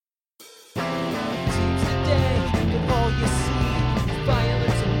all you see.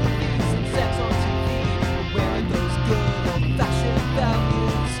 Violence in movies and sex on TV. But where are those good old-fashioned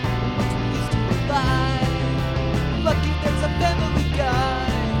values? What's we used to rely? Lucky there's a Family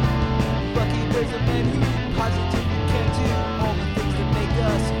Guy. Lucky there's a man who positively can do all the things that make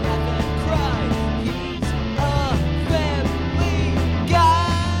us laugh and cry. He's a Family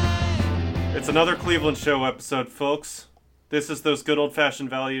Guy. It's another Cleveland Show episode, folks. This is Those Good Old-Fashioned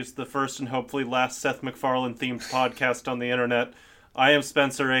Values, the first and hopefully last Seth MacFarlane-themed podcast on the internet. I am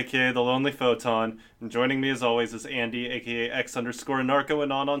Spencer, a.k.a. The Lonely Photon, and joining me as always is Andy, a.k.a.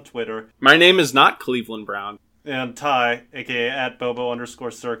 X_Narco on Twitter. My name is not Cleveland Brown. And Ty, a.k.a. at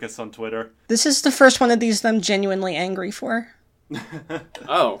Bobo_Circus on Twitter. This is the first one of these that I'm genuinely angry for.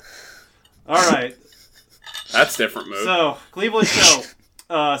 Oh. Alright. That's different move. So, Cleveland Show,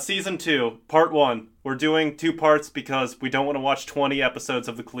 Season 2, Part 1. We're doing 2 parts because we don't want to watch 20 episodes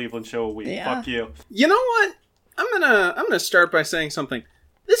of the Cleveland Show a week. Yeah. Fuck you. You know what? I'm gonna start by saying something.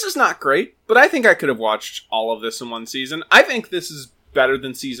 This is not great, but I think I could have watched all of this in one season. I think this is better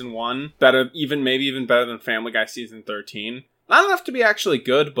than Season 1. Maybe even better than Family Guy Season 13. Not enough to be actually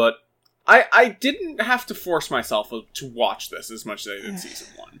good, but I didn't have to force myself to watch this as much as I did Season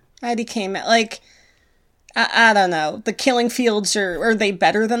 1. I became, I don't know. The killing fields, are they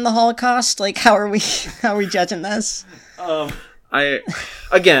better than the Holocaust? Like, how are we judging this? Yeah.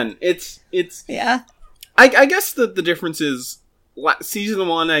 I guess the difference is Season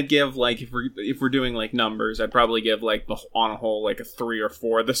 1 I'd give, like, if we're doing, like, numbers, I'd probably give, like, on a whole, like, a 3 or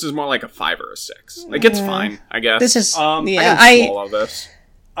 4. This is more like a 5 or a 6. Like, it's fine, I guess. This is, I can swallow this.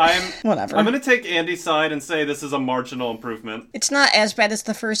 Whatever. I'm going to take Andy's side and say this is a marginal improvement. It's not as bad as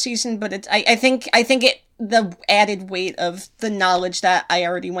the first season, but I think the added weight of the knowledge that I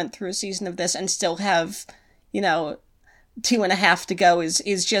already went through a season of this and still have, 2.5 to go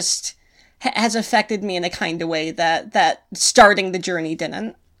is just has affected me in a kind of way that starting the journey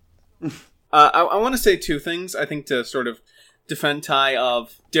didn't. I want to say 2 things, I think, to sort of defend Ty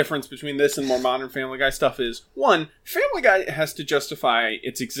of difference between this and more modern Family Guy stuff is, 1, Family Guy has to justify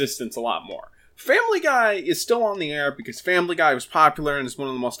its existence a lot more. Family Guy is still on the air because Family Guy was popular and is one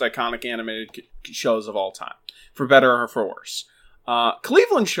of the most iconic animated shows of all time, for better or for worse.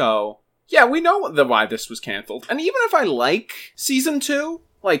 Cleveland Show, yeah, we know why this was canceled. And even if I like Season 2,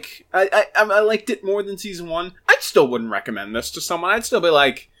 like, I liked it more than Season 1, I still wouldn't recommend this to someone. I'd still be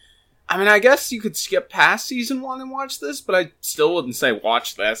like, I mean, I guess you could skip past Season 1 and watch this, but I still wouldn't say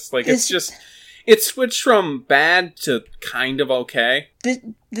watch this. Like, it switched from bad to kind of okay.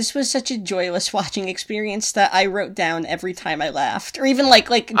 This was such a joyless watching experience that I wrote down every time I laughed, or even like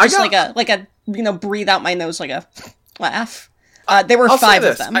a breathe out my nose like a laugh. There were 5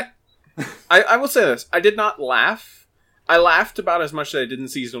 of them. I will say this: I did not laugh. I laughed about as much as I did in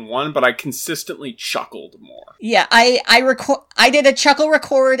Season 1, but I consistently chuckled more. Yeah, I did a chuckle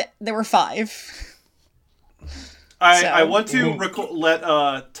record. There were 5. I want to let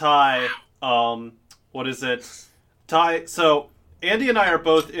Ty. What is it? Ty. So Andy and I are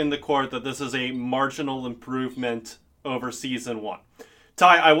both in the court that this is a marginal improvement over Season 1.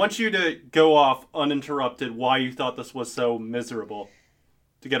 Ty, I want you to go off uninterrupted why you thought this was so miserable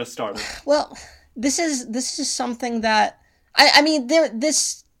to get us started. Well, this is something that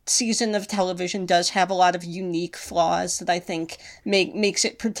this season of television does have a lot of unique flaws that I think makes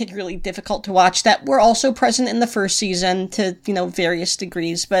it particularly difficult to watch, that were also present in the first season to, various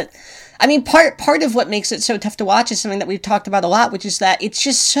degrees. But I mean, part of what makes it so tough to watch is something that we've talked about a lot, which is that it's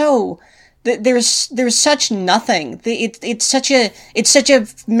just so there's such nothing. It's such a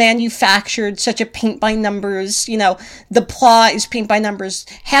manufactured, such a paint by numbers. The plot is paint by numbers.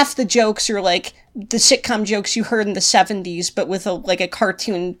 Half the jokes are like the sitcom jokes you heard in the 70s, but with a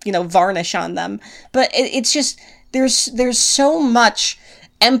cartoon, varnish on them. But it's just there's so much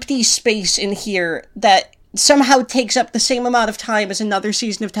empty space in here that somehow takes up the same amount of time as another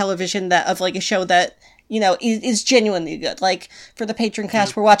season of television of a show that is genuinely good. Like, for the Patreon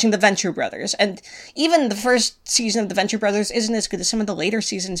cast, we're watching The Venture Brothers, and even the first season of The Venture Brothers isn't as good as some of the later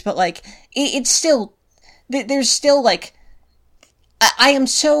seasons, but, it's still, there's still, I am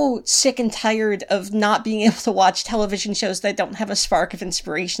so sick and tired of not being able to watch television shows that don't have a spark of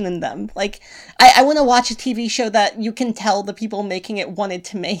inspiration in them. I want to watch a TV show that you can tell the people making it wanted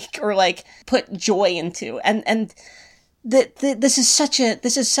to make, or, put joy into, and this is such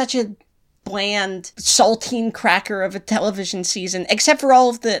a bland saltine cracker of a television season, except for all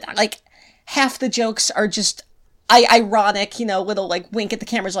of the half the jokes are just ironic, little wink at the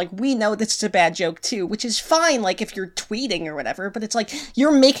cameras, we know this is a bad joke too, which is fine if you're tweeting or whatever, but it's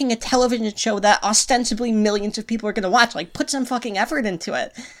you're making a television show that ostensibly millions of people are gonna watch. Put some fucking effort into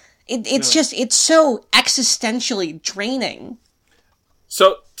it. it's so existentially draining.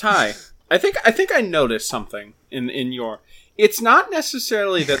 So, Ty, I think I noticed something in your... It's not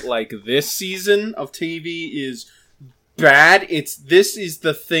necessarily that, like, this season of TV is bad. This is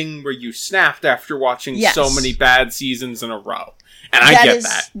the thing where you snapped after watching so many bad seasons in a row. And I get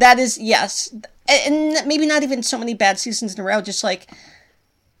that. That is, yes. And maybe not even so many bad seasons in a row, just like...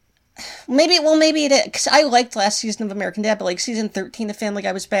 Maybe it is, because I liked last season of American Dad, but, like, season 13 of Family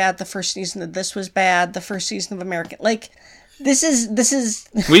Guy was bad, the first season of this was bad, the first season of American... Like... This is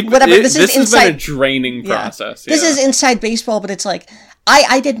whatever. This is inside. Been a draining process. This is inside baseball, but it's like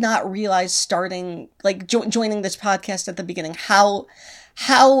I did not realize starting like joining this podcast at the beginning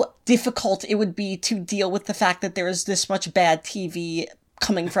how difficult it would be to deal with the fact that there is this much bad TV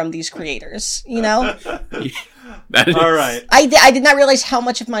coming from these creators. You know. All right. I did not realize how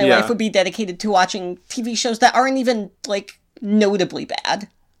much of my life would be dedicated to watching TV shows that aren't even like notably bad.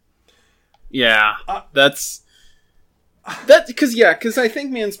 Yeah, because I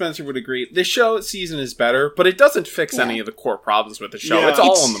think me and Spencer would agree. This season is better, but it doesn't fix any of the core problems with the show. Yeah. It's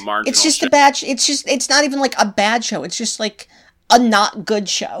all on the margin. It's just it's not even like a bad show. It's just like a not good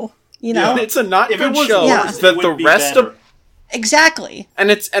show. You know, it's a not good show that the rest of exactly. And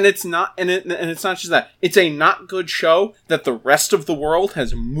it's not just that. It's a not good show that the rest of the world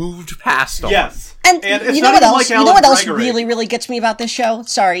has moved past on. Yes, and you know what else? You know what else really gets me about this show?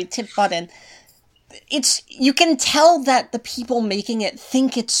 Sorry, tip butt in. You can tell that the people making it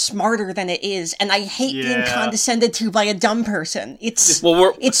think it's smarter than it is, and I hate being condescended to by a dumb person. It's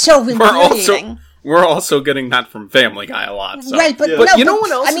so infuriating. We're also getting that from Family Guy a lot. So. Right, but you know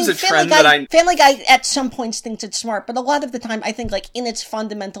what else is a trend Family Guy at some points thinks it's smart, but a lot of the time I think like in its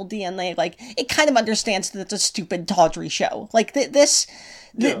fundamental DNA, like it kind of understands that it's a stupid, tawdry show. Like this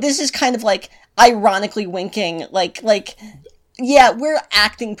is kind of like ironically winking, like. Yeah, we're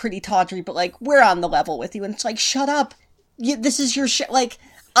acting pretty tawdry, but, like, we're on the level with you. And it's like, shut up. This is your show. Like,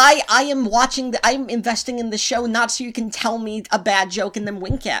 I am I'm investing in the show not so you can tell me a bad joke and then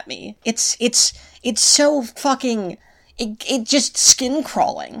wink at me. It's so fucking, it just skin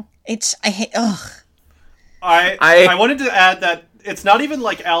crawling. I wanted to add that it's not even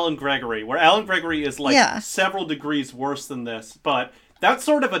like Alan Gregory, where Alan Gregory is, like, several degrees worse than this, but that's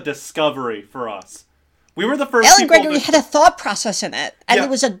sort of a discovery for us. We were the first Alan Gregory had a thought process in it, and it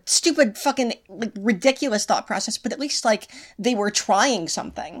was a stupid, fucking, like, ridiculous thought process, but at least, like, they were trying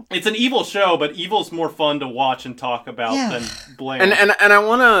something. It's an evil show, but evil's more fun to watch and talk about than blame. And I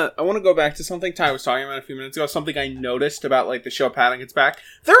wanna go back to something Ty was talking about a few minutes ago, something I noticed about, like, the show patting its back.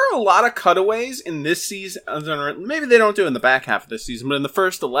 There are a lot of cutaways in this season, maybe they don't do it in the back half of this season, but in the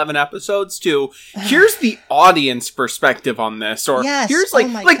first 11 episodes, too, here's the audience perspective on this, or here's, like,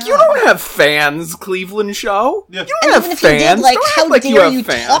 you don't have fans, Cleveland show. Yeah. You don't have fans. You did, like, how dare you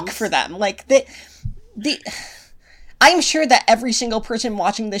talk for them? Like, I'm sure that every single person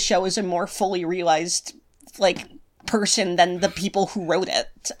watching this show is a more fully realized, like, person than the people who wrote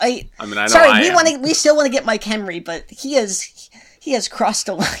it. We still want to get Mike Henry, but he has crossed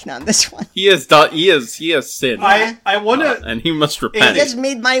a line on this one. He has sinned. I want to, and he must repent. He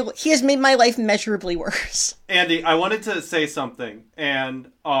has made my life measurably worse. Andy, I wanted to say something,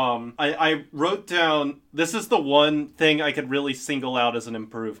 and I wrote down, this is the one thing I could really single out as an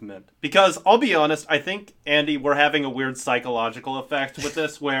improvement. Because, I'll be honest, I think, Andy, we're having a weird psychological effect with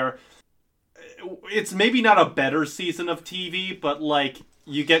this, where it's maybe not a better season of TV, but, like,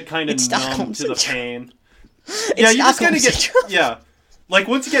 you get kind of numb to the pain. You just kind of get, like,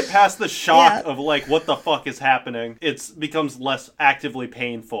 once you get past the shock of, like, what the fuck is happening, it becomes less actively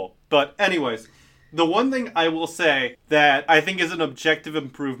painful. But anyways, the one thing I will say that I think is an objective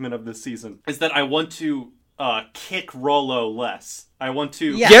improvement of this season is that I want to kick Rollo less. I want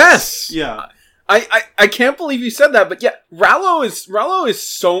to... Yes! Yeah. I can't believe you said that, but Rallo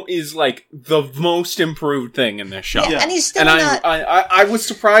is like the most improved thing in this show. Yeah. And he's still not... I was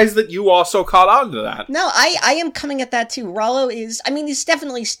surprised that you also caught on to that. No, I am coming at that too. Rollo is, I mean, he's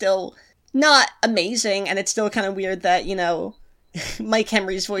definitely still not amazing, and it's still kind of weird that, you know, Mike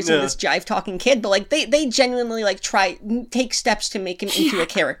Henry's voicing this jive-talking kid, but, like, they genuinely, like, take steps to make him into a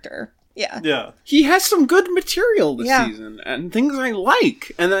character. Yeah. He has some good material this season, and things I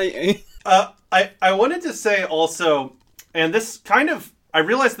like, and I wanted to say also, and this kind of, I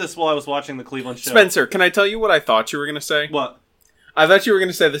realized this while I was watching the Cleveland show. Spencer, can I tell you what I thought you were going to say? What? I thought you were going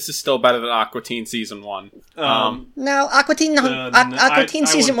to say this is still better than Aqua Teen Season 1. No, Aqua Teen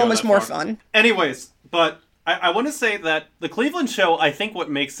Season 1 was more fun. Anyways, but I want to say that the Cleveland show, I think what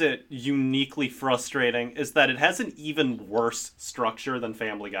makes it uniquely frustrating is that it has an even worse structure than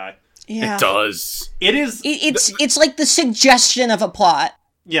Family Guy. Yeah. It does. It is... It's like the suggestion of a plot.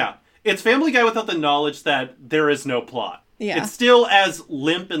 Yeah. it's Family Guy without the knowledge that there is no plot. Yeah. It's still as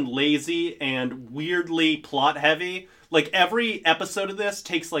limp and lazy and weirdly plot heavy. Like, every episode of this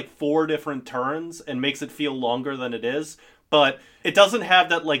takes, like, 4 different turns and makes it feel longer than it is. But it doesn't have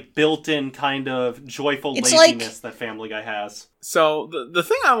that, like, built-in kind of joyful laziness that Family Guy has. So, the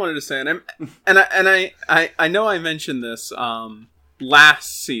thing I wanted to say, I know I mentioned this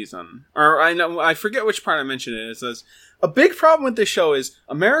last season, or I forget which part I mentioned it, is a big problem with this show is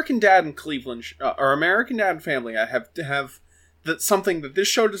American Dad and Cleveland, or American Dad and Family Guy have something that this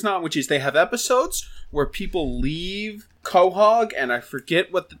show does not, which is they have episodes where people leave Quahog, and I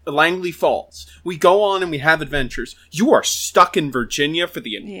forget what Langley Falls. We go on and we have adventures. You are stuck in Virginia for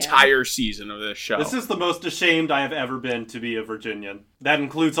the entire season of this show. This is the most ashamed I have ever been to be a Virginian. That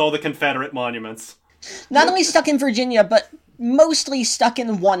includes all the Confederate monuments. Not only stuck in Virginia, but mostly stuck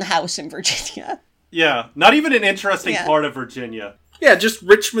in one house in Virginia. Yeah, not even an interesting part of Virginia. Yeah, just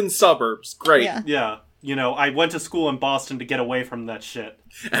Richmond suburbs. Great. Yeah. You know, I went to school in Boston to get away from that shit.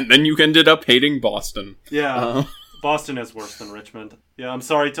 And then you ended up hating Boston. Yeah. Boston is worse than Richmond. Yeah, I'm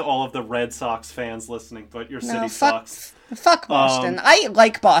sorry to all of the Red Sox fans listening, but your city sucks. Fuck Boston. I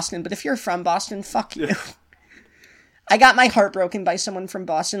like Boston, but if you're from Boston, fuck you. I got my heart broken by someone from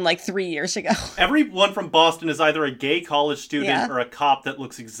Boston like 3 years ago. Everyone from Boston is either a gay college student or a cop that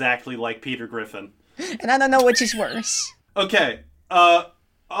looks exactly like Peter Griffin. And I don't know which is worse. Okay.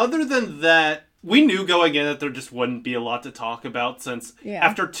 Other than that, we knew going in that there just wouldn't be a lot to talk about since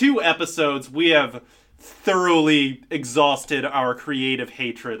after 2 episodes, we have thoroughly exhausted our creative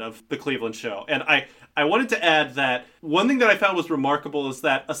hatred of the Cleveland show. And I wanted to add that one thing that I found was remarkable is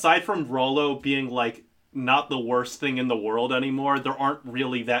that aside from Rollo being like not the worst thing in the world anymore, there aren't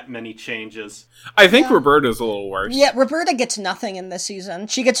really that many changes. I think Roberta's a little worse. Yeah, Roberta gets nothing in this season.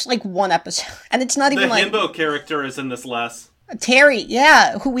 She gets like 1 episode. And it's not even the himbo character is in this less. Terry,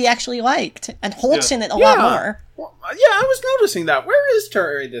 who we actually liked. And Holt's in it a lot more. Well, yeah, I was noticing that. Where is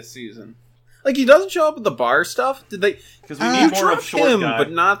Terry this season? Like, he doesn't show up at the bar stuff? Did they... Because we need more of short guy.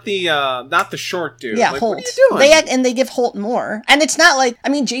 But not the short dude. Yeah, like, Holt. What are you doing? They give Holt more. And it's not like... I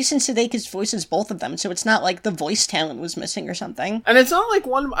mean, Jason Sudeikis voices both of them, so it's not like the voice talent was missing or something. And it's not like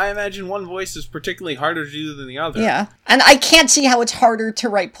I imagine one voice is particularly harder to do than the other. Yeah. And I can't see how it's harder to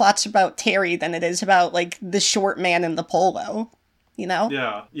write plots about Terry than it is about, like, the short man in the polo. You know?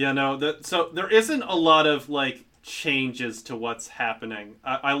 Yeah. Yeah, no. So there isn't a lot of, like, changes to what's happening.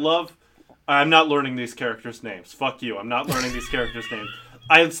 I love... I'm not learning these characters' names. Fuck you. I'm not learning these characters' names.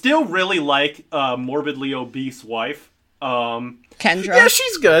 I still really like Morbidly Obese Wife. Kendra. Yeah,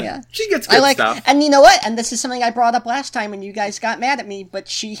 she's good. Yeah. She gets good stuff. And you know what? And this is something I brought up last time when you guys got mad at me, but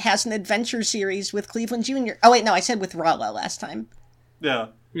she has an adventure series with Cleveland Jr. Oh, wait, no, I said with Rollo last time. Yeah.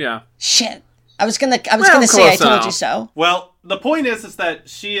 Yeah. Shit. I was gonna say I told you so. Well, the point is that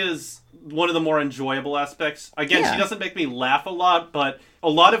she is one of the more enjoyable aspects. Again, she doesn't make me laugh a lot, but a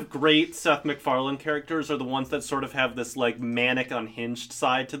lot of great Seth MacFarlane characters are the ones that sort of have this, like, manic, unhinged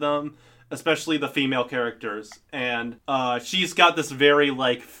side to them, especially the female characters. And she's got this very,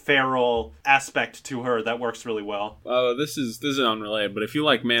 like, feral aspect to her that works really well. This is unrelated, but if you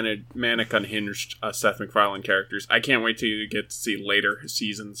like manic, unhinged Seth MacFarlane characters, I can't wait till you get to see later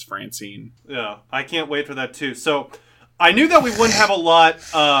seasons Francine. Yeah, I can't wait for that, too. So... I knew that we wouldn't have a lot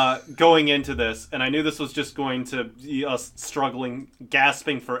going into this, and I knew this was just going to be us struggling,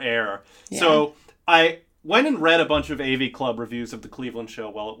 gasping for air. Yeah. So I went and read a bunch of AV Club reviews of the Cleveland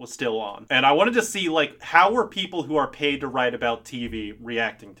show while it was still on. And I wanted to see, like, how were people who are paid to write about TV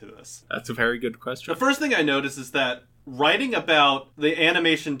reacting to this? That's a very good question. The first thing I noticed is that writing about the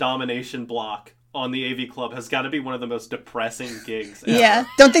animation domination block on the AV Club has got to be one of the most depressing gigs ever. Yeah.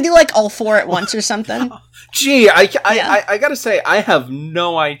 Don't they do, like, all 4 at once or something? Gee, I gotta say, I have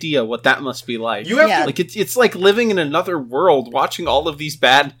no idea what that must be like. You have to, like, it's like living in another world, watching all of these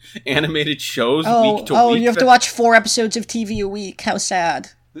bad animated shows week to week. Oh, you have to watch 4 episodes of TV a week. How sad.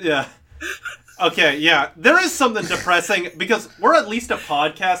 Yeah. Okay, yeah. There is something depressing, because we're at least a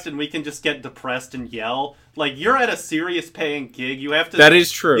podcast and we can just get depressed and yell. Like, you're at a serious paying gig. You have to... That is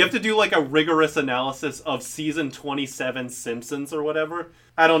true. You have to do, like, a rigorous analysis of season 27 Simpsons or whatever.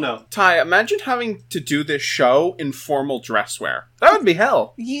 I don't know. Ty, imagine having to do this show in formal dress wear. That would be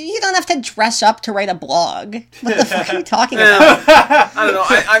hell. You don't have to dress up to write a blog. What the fuck are you talking about? I don't know.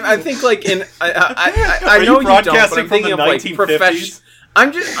 I think, like, in... I know you don't, but I'm thinking of, like, professional...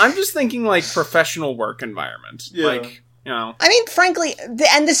 I'm just thinking, like, professional work environment. Yeah. Like, you know. I mean, frankly,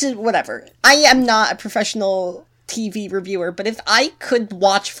 and this is whatever. I am not a professional TV reviewer, but if I could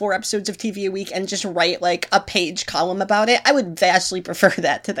watch 4 episodes of TV a week and just write, like, a page column about it, I would vastly prefer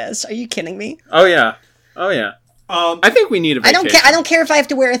that to this. Are you kidding me? Oh, yeah. Oh, yeah. I think we need a vacation. I don't care if I have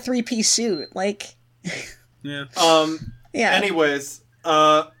to wear a 3-piece suit. Like, Yeah. yeah. Anyways,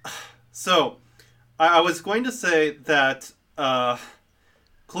 so I was going to say that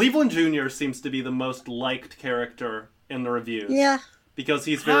Cleveland Jr. seems to be the most liked character in the reviews. Yeah. Because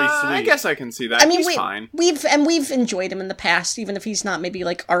he's very sweet. I guess I can see that. I mean, he's fine. We've enjoyed him in the past, even if he's not maybe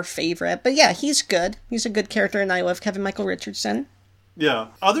like our favorite. But yeah, he's good. He's a good character, and I love Kevin Michael Richardson. Yeah.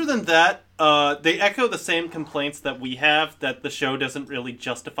 Other than that, they echo the same complaints that we have, that the show doesn't really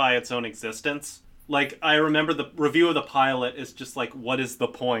justify its own existence. Like, I remember the review of the pilot is just like, what is the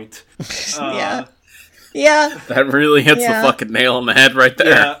point? Yeah. Yeah. That really hits the fucking nail on the head right there.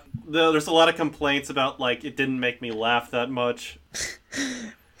 Yeah. There's a lot of complaints about, like, it didn't make me laugh that much.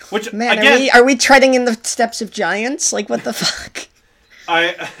 Which, Man, again, are we treading in the steps of giants? Like, what the fuck?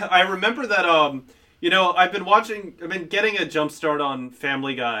 I remember that, you know, I've been getting a jump start on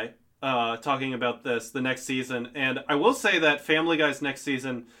Family Guy, talking about the next season, and I will say that Family Guy's next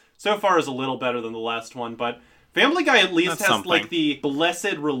season so far is a little better than the last one, but Family Guy at least has, like, the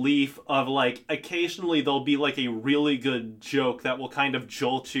blessed relief of, like, occasionally there'll be, like, a really good joke that will kind of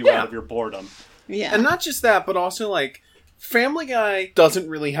jolt you out of your boredom. Yeah. And not just that, but also, like, Family Guy doesn't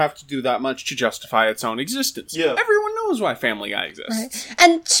really have to do that much to justify its own existence. Yeah. Everyone knows why Family Guy exists. Right.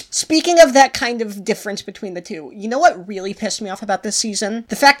 And speaking of that kind of difference between the two, you know what really pissed me off about this season?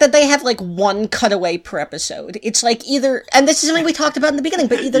 The fact that they have, like, one cutaway per episode. It's like either, and this is something we talked about in the beginning,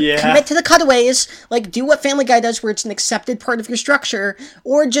 but either commit to the cutaways, like, do what Family Guy does where it's an accepted part of your structure,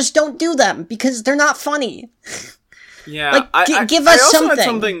 or just don't do them, because they're not funny. Yeah. Like, give us also something. had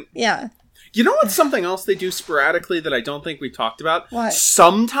something. Yeah. You know what's something else they do sporadically that I don't think we talked about? What?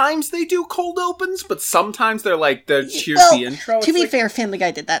 Sometimes they do cold opens, but sometimes they're like, here's the intro. To be fair, Family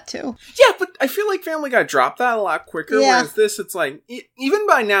Guy did that too. Yeah, but I feel like Family Guy dropped that a lot quicker, Yeah. whereas this, it's like, even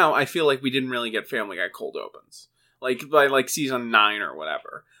by now, I feel like we didn't really get Family Guy cold opens. Like, by, like, season 9 or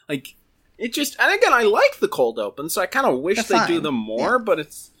whatever. Like, it just, and again, I like the cold opens, so I kind of wish They're they do fine. them more, but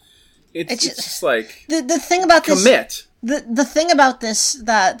it's just like, The thing about this... commit. The thing about this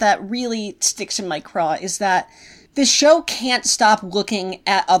that really sticks in my craw is that the show can't stop looking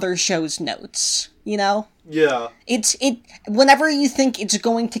at other shows' notes, you know? Yeah. Whenever you think it's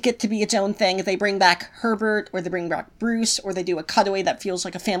going to get to be its own thing, they bring back Herbert, or they bring back Bruce, or they do a cutaway that feels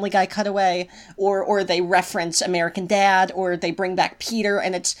like a Family Guy cutaway, or they reference American Dad, or they bring back Peter,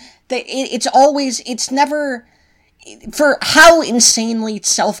 and it's never... For how insanely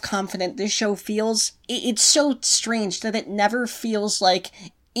self-confident this show feels, it's so strange that it never feels like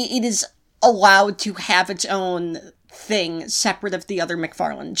it is allowed to have its own thing separate of the other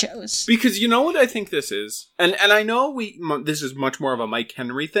McFarlane shows. Because you know what I think this is? And I know this is much more of a Mike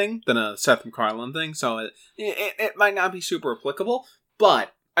Henry thing than a Seth MacFarlane thing, so it might not be super applicable,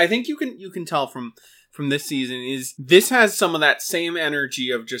 but I think you can tell from this season is this has some of that same energy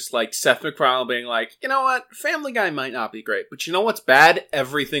of just like Seth MacFarlane being like, you know what, Family Guy might not be great, but you know what's bad?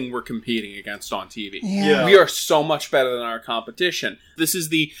 Everything we're competing against on TV. Yeah. We are so much better than our competition. This is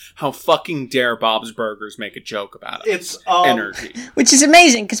the how fucking dare Bob's Burgers make a joke about it. It's energy. Which is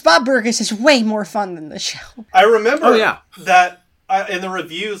amazing, because Bob Burgers is way more fun than the show. I remember that in the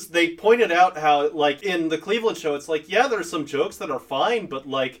reviews, they pointed out how, like, in the Cleveland show, it's like, yeah, there's some jokes that are fine, but,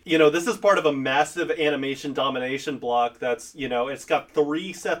 like, you know, this is part of a massive animation domination block that's, you know, it's got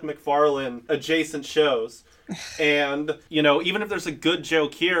 3 Seth MacFarlane adjacent shows. And, you know, even if there's a good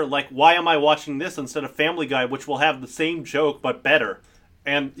joke here, like, why am I watching this instead of Family Guy, which will have the same joke, but better?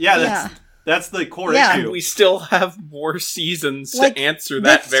 And, that's the core issue. We still have more seasons to answer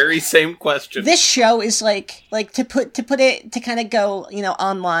that very same question. This show is like to put it to kind of go, you know,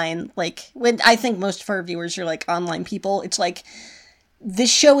 online. Like, when I think most of our viewers are like online people, it's like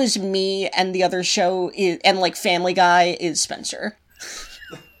this show is me, and the other show is, and like Family Guy is Spencer.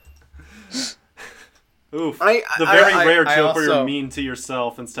 Oof. The very rare joke where you're mean to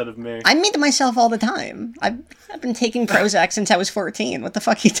yourself instead of me. I'm mean to myself all the time. I've been taking Prozac since I was 14. What the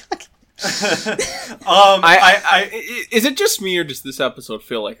fuck are you talking? Is it just me, or does this episode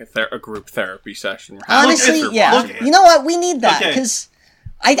feel like a group therapy session? Honestly, yeah. You know what? We need that, because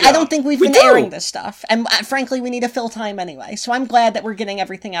I don't think we've been airing this stuff. And frankly, we need to fill time anyway. So I'm glad that we're getting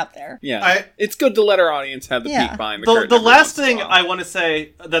everything out there. Yeah. It's good to let our audience have the peek behind the curtain. The last thing I want to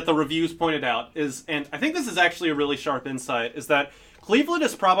say that the reviews pointed out is, and I think this is actually a really sharp insight, is that Cleveland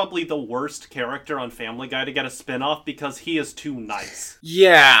is probably the worst character on Family Guy to get a spinoff because he is too nice.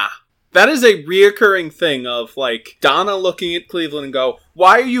 Yeah. That is a reoccurring thing of, like, Donna looking at Cleveland and go,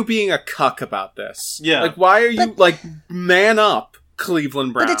 why are you being a cuck about this? Yeah. Like, why are you, man up?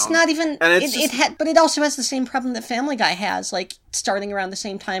 Cleveland Brown. But it's not even. And it's but it also has the same problem that Family Guy has, like starting around the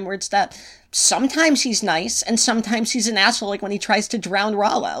same time, where it's that sometimes he's nice and sometimes he's an asshole, like when he tries to drown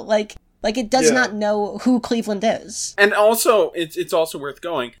Rollo. Like it does not know who Cleveland is. And also, it's also worth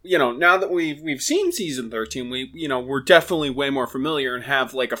going. Now that we've seen season 13, we're definitely way more familiar and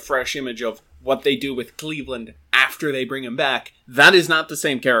have like a fresh image of what they do with Cleveland after they bring him back. That is not the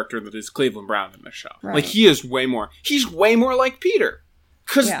same character that is Cleveland Brown in this show. Right. Like he's way more like Peter.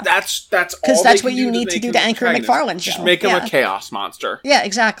 Because that's what you need to do to anchor a McFarlane show. Just make him a chaos monster. Yeah,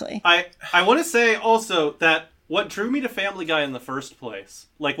 exactly. I want to say also that what drew me to Family Guy in the first place,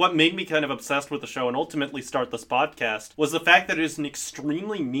 like what made me kind of obsessed with the show and ultimately start this podcast, was the fact that it is an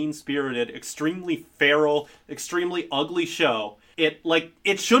extremely mean-spirited, extremely feral, extremely ugly show.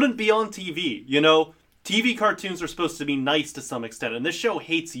 It shouldn't be on TV, TV cartoons are supposed to be nice to some extent, and this show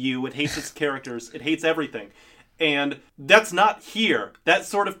hates you, it hates its characters, it hates everything. And that's not here. That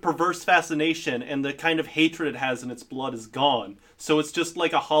sort of perverse fascination and the kind of hatred it has in its blood is gone. So it's just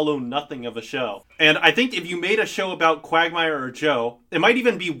like a hollow nothing of a show. And I think if you made a show about Quagmire or Joe, it might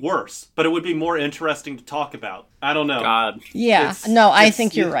even be worse, but it would be more interesting to talk about. I don't know. God. Yeah. I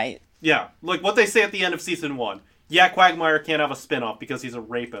think you're right. Yeah. Like what they say at the end of season 1. Yeah, Quagmire can't have a spin-off because he's a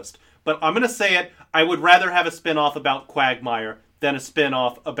rapist. But I'm going to say it, I would rather have a spin-off about Quagmire than a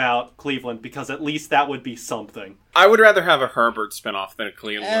spin-off about Cleveland, because at least that would be something. I would rather have a Herbert spin-off than a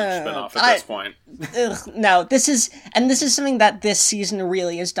Cleveland spin-off at this point. No, this is something that this season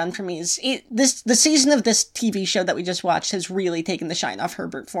really has done for me. The season of this TV show that we just watched has really taken the shine off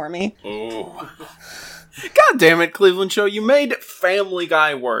Herbert for me. Oh. God damn it, Cleveland Show. You made Family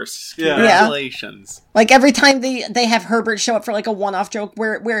Guy worse. Congratulations. Like, every time they have Herbert show up for, like, a one-off joke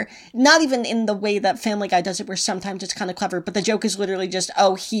where not even in the way that Family Guy does it, where sometimes it's kind of clever, but the joke is literally just,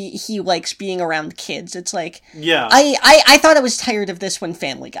 oh, he likes being around kids. It's like... Yeah. I thought I was tired of this when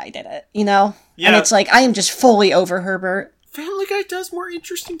Family Guy did it, Yeah. And it's like, I am just fully over Herbert. Family Guy does more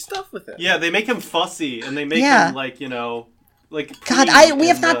interesting stuff with it. Yeah, they make him fussy, and they make him, like, God, we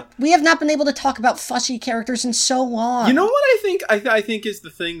have not been able to talk about fussy characters in so long. You know what I think? I think is the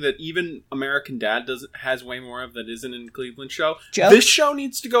thing that even American Dad has way more of that isn't in Cleveland Show. Joe? This show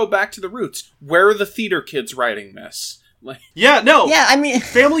needs to go back to the roots. Where are the theater kids writing this? Yeah, I mean,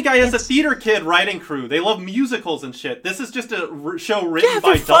 Family Guy has a theater kid writing crew. They love musicals and shit. This is just a show written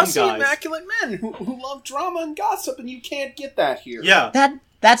by dumb guys. Immaculate men who love drama and gossip, and you can't get that here. Yeah.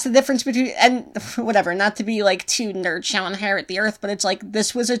 That's the difference between, and whatever, not to be like too nerd show and inherit the earth, but it's like,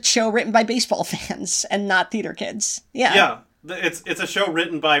 this was a show written by baseball fans and not theater kids. Yeah. Yeah. It's a show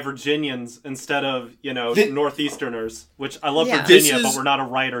written by Virginians instead of, Northeasterners, which I love Virginia, but we're not a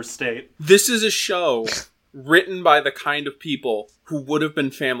writer's state. This is a show written by the kind of people who would have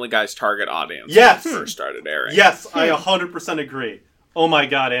been Family Guy's target audience when it first started airing. Yes, I 100% agree. Oh my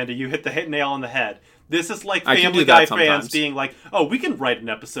god, Andy, you hit the nail on the head. This is like Family Guy fans being like, oh, we can write an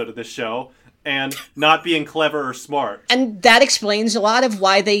episode of this show, and not being clever or smart. And that explains a lot of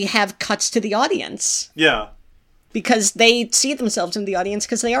why they have cuts to the audience. Yeah. Because they see themselves in the audience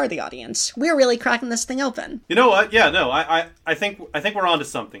because they are the audience. We're really cracking this thing open. You know what? Yeah, no, I think we're onto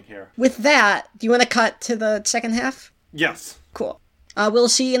something here. With that, do you want to cut to the second half? Yes. Cool. We'll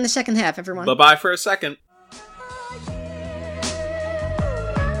see you in the second half, everyone. Bye-bye for a second.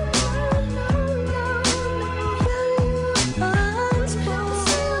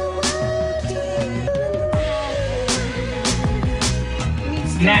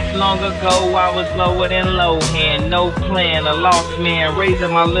 Not long ago, I was lower than Lohan, no plan, a lost man,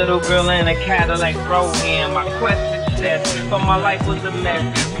 raising my little girl in a Cadillac Rohan. My quest success, but my life was a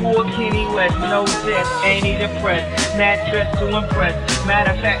mess. Poor Kenny West, no death, ain't he depressed? Not dressed to impress, matter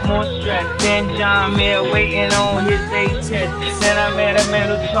of fact, more stress than John Mayer waiting on his day's test. Then I met a man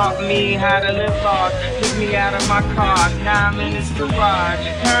who taught me how to live large, took me out of my car, now I'm in his garage.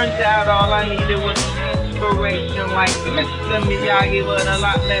 Turns out all I needed was inspiration like Mr. Miyagi, but a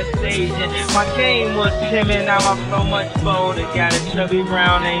lot less Asian. My game was timid, now I'm so much bolder. Got a chubby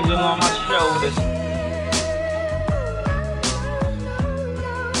brown angel on my shoulders.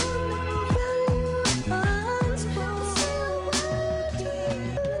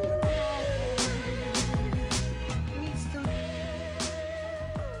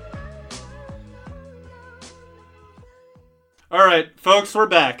 All right, folks, we're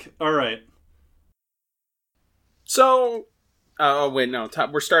back. All right. So,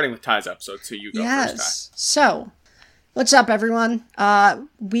 we're starting with Ty's episode, so you go first, Ty. So, what's up, everyone?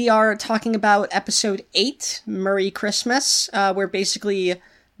 We are talking about episode 8, Murray Christmas, where basically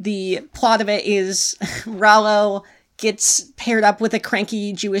the plot of it is Rollo gets paired up with a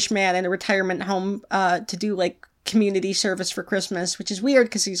cranky Jewish man in a retirement home to do, like, community service for Christmas, which is weird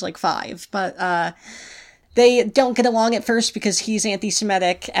because he's like 5. But they don't get along at first because he's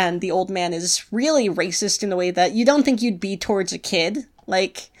anti-Semitic and the old man is really racist in a way that you don't think you'd be towards a kid.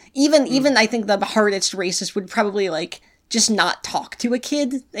 Like, even I think the hardest racist would probably, like, just not talk to a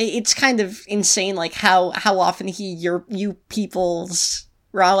kid. It's kind of insane, like, how often you people's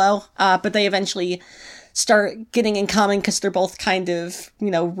Rollo. But they eventually start getting in common because they're both kind of,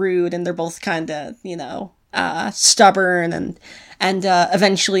 rude, and they're both kind of, stubborn, and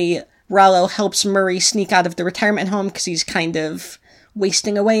eventually Rollo helps Murray sneak out of the retirement home because he's kind of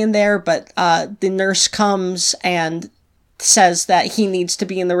wasting away in there, but the nurse comes and says that he needs to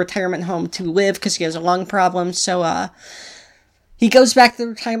be in the retirement home to live because he has a lung problem, so he goes back to the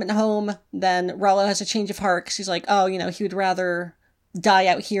retirement home. Then Rollo has a change of heart because he's like, he would rather die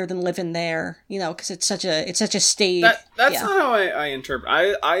out here than live in there, because it's such a stage. That's not how I interpret.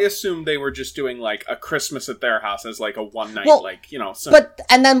 I assumed they were just doing like a Christmas at their house as like a one night, But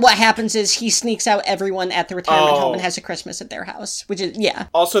and then what happens is he sneaks out everyone at the retirement home and has a Christmas at their house, which is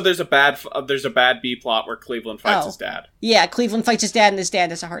Also, there's a bad B plot where Cleveland fights his dad. Yeah, Cleveland fights his dad, and his dad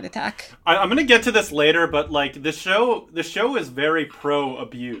has a heart attack. I'm gonna get to this later, but like the show is very pro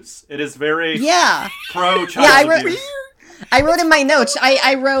abuse. It is very pro child abuse. I wrote in my notes,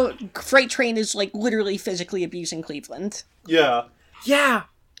 I wrote Freight Train is, like, literally physically abusing Cleveland. Yeah. Yeah,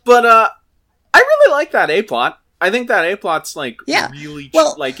 but, I really like that A-plot. I think that A-plot's, like, really,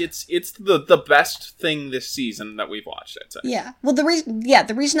 it's the best thing this season that we've watched, I'd say. Yeah. Well, the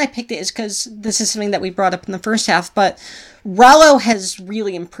reason I picked it is because this is something that we brought up in the first half, but Rollo has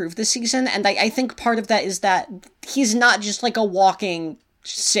really improved this season, and I think part of that is that he's not just, like, a walking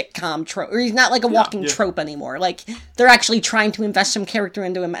sitcom trope, or he's not like a walking trope anymore. Like, they're actually trying to invest some character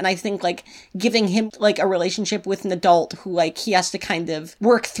into him, and I think like giving him like a relationship with an adult who like he has to kind of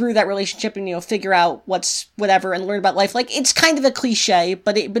work through that relationship and figure out what's whatever and learn about life. Like, it's kind of a cliche,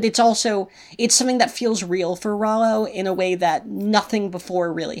 but it's also something that feels real for Rollo in a way that nothing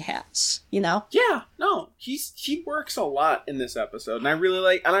before really has. Yeah, no, he works a lot in this episode, and I really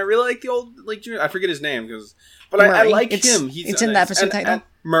like the old I forget his name but I like him. It's in the episode title.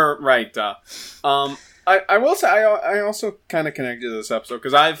 Right. I will say I also kind of connected to this episode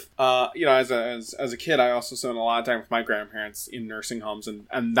because I've as a kid I also spent a lot of time with my grandparents in nursing homes,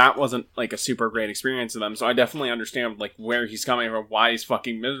 and that wasn't like a super great experience to them. So I definitely understand like where he's coming from, why he's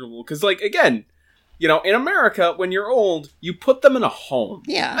fucking miserable. Because like again, in America when you're old you put them in a home.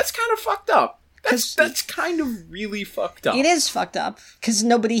 Yeah, that's kind of fucked up. That's kind of really fucked up. It is fucked up, because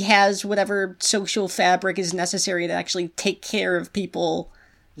nobody has whatever social fabric is necessary to actually take care of people,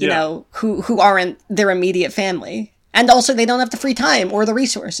 who aren't their immediate family. And also, they don't have the free time or the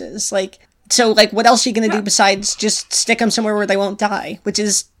resources. So what else are you going to do besides just stick them somewhere where they won't die, which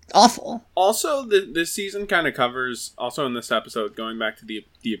is awful. Also, this season kind of covers, also in this episode, going back to the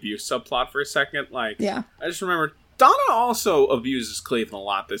abuse subplot for a second, I just remembered, Donna also abuses Cleveland a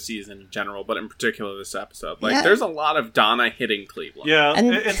lot this season in general, but in particular this episode. There's a lot of Donna hitting Cleveland. Yeah,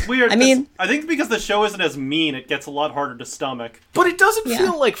 and it's weird. I think because the show isn't as mean, it gets a lot harder to stomach. But it doesn't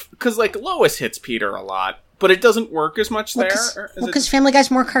feel like... Because, Lois hits Peter a lot, but it doesn't work as much there. Because Family Guy's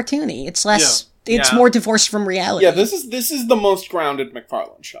more cartoony. It's less... Yeah. It's more divorced from reality. Yeah, this is the most grounded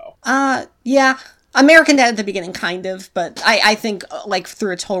McFarlane show. Yeah. American Dad at the beginning, kind of, but I think,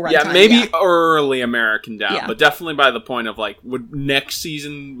 through its whole runtime. Yeah, maybe early American Dad, but definitely by the point of, would next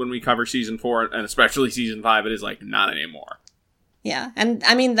season, when we cover season 4, and especially season 5, it is, not anymore. Yeah, and,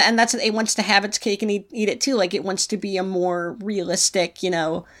 and that's, it wants to have its cake and eat it, too. It wants to be a more realistic,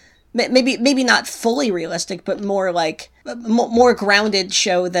 maybe not fully realistic, but more more grounded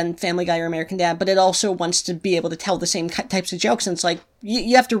show than Family Guy or American Dad, but it also wants to be able to tell the same types of jokes. And it's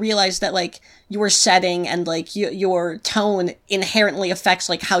you have to realize that your setting and your tone inherently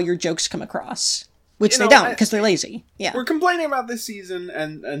affects how your jokes come across, which they don't because they're lazy. Yeah, we're complaining about this season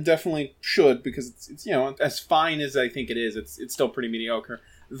and definitely should, because it's as fine as I think it is, it's still pretty mediocre.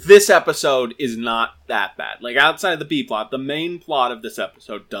 This episode is not that bad. Outside of the B plot, the main plot of this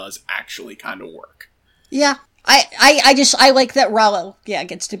episode does actually kind of work. Yeah. I like that Rollo,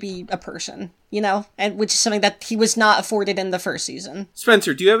 gets to be a person, and which is something that he was not afforded in the first season.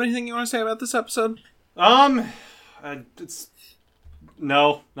 Spencer, do you have anything you want to say about this episode? No,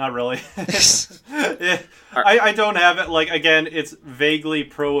 not really. I don't have it. Again, it's vaguely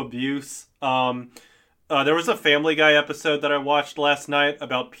pro-abuse. There was a Family Guy episode that I watched last night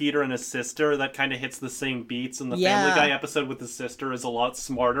about Peter and his sister that kind of hits the same beats, and the Family Guy episode with his sister is a lot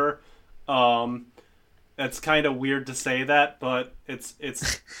smarter. It's kind of weird to say that, but it's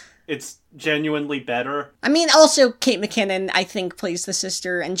it's genuinely better. I mean, also Kate McKinnon, I think, plays the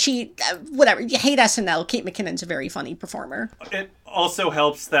sister, and she, whatever, you hate SNL, Kate McKinnon's a very funny performer. It also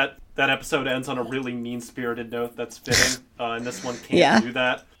helps that episode ends on a really mean-spirited note that's fitting, and this one can't do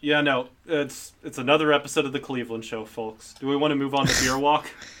that. Yeah, no, it's another episode of The Cleveland Show, folks. Do we want to move on to Beer Walk?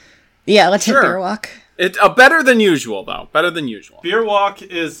 Yeah, let's hit Beer Walk. It's better than usual, though. Better than usual. Beer Walk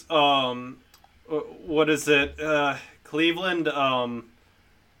is, what is it? Cleveland,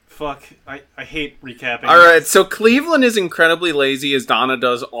 fuck, I hate recapping. Alright, so Cleveland is incredibly lazy as Donna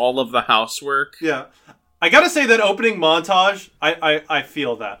does all of the housework. Yeah. I gotta say that opening montage, I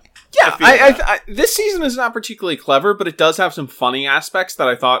feel that. Yeah, I this season is not particularly clever, but it does have some funny aspects that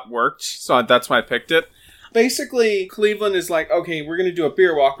I thought worked, so that's why I picked it. Basically, Cleveland is like, okay, we're going to do a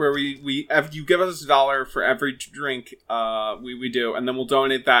beer walk where you give us $1 for every drink we do, and then we'll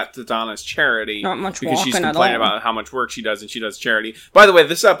donate that to Donna's charity. Not much because walking she's at complaining all. about how much work she does, and she does charity. By the way,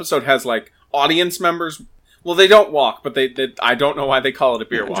 this episode has, like, audience members. Well, they don't walk, but they I don't know why they call it a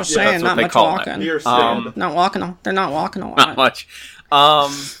beer walk. Just saying, That's what not they much call walking. Beer stand. Not walking. They're not walking a lot. Not much.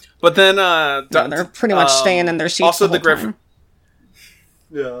 But then... No, they're pretty much staying in their seats also the whole Griffin. time.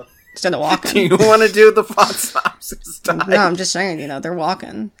 Yeah. Instead of walking. Do you want to do the font synopsis time? No, I'm just saying, they're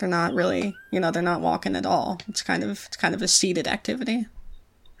walking. They're not really, they're not walking at all. It's kind of a seated activity.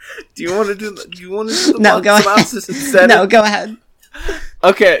 Do you want to do the No, font go ahead. synopsis instead? No, go ahead.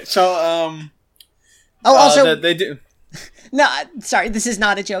 Okay, so Also, they do. no, sorry, this is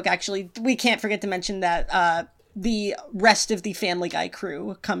not a joke. Actually, we can't forget to mention that the rest of the Family Guy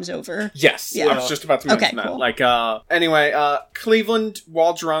crew comes over. Yes, Yeah. I was just about to mention that. Cool. Like, anyway, Cleveland,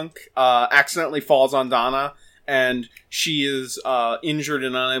 while drunk, accidentally falls on Donna, and she is injured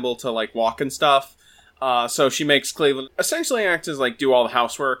and unable to like walk and stuff. So she makes Cleveland essentially act as like do all the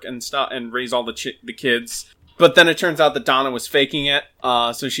housework and stuff and raise all the kids. But then it turns out that Donna was faking it,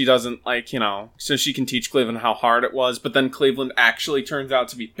 so she doesn't so she can teach Cleveland how hard it was. But then Cleveland actually turns out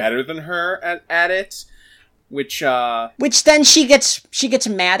to be better than her at it. Which then she gets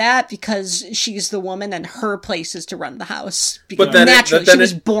mad at because she's the woman and her place is to run the house. Because But then naturally, she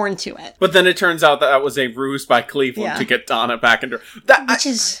was born to it. But then it turns out that was a ruse by Cleveland to get Donna back into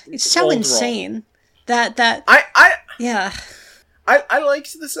It's so old insane. That yeah. I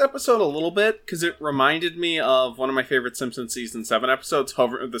liked this episode a little bit because it reminded me of one of my favorite Simpsons season 7 episodes,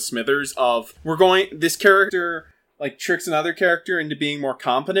 Hover the Smithers, of this character like tricks another character into being more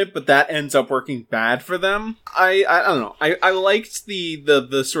competent, but that ends up working bad for them. I don't know. I liked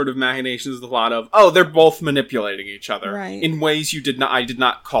the sort of machinations of the plot of, they're both manipulating each other in ways I did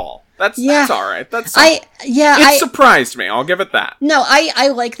not call. That's all right. It surprised me. I'll give it that. No, I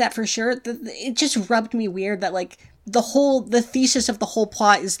like that for sure. It just rubbed me weird that like the thesis of the whole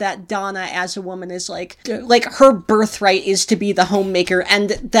plot is that Donna as a woman is like her birthright is to be the homemaker, and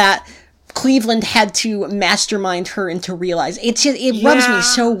that Cleveland had to mastermind her into realize it rubs me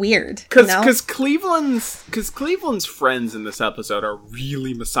so weird because Cleveland's friends in this episode are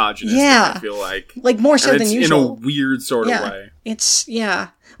really misogynistic. I feel like more so than usual in a weird sort of way. It's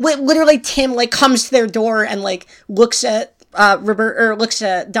literally Tim like comes to their door and like looks at looks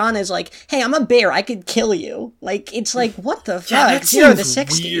at Donna as like, hey, I'm a bear, I could kill you. Like it's like what the fuck? That 0 to seems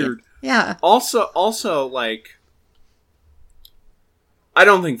 60. Weird. Yeah. Also like, I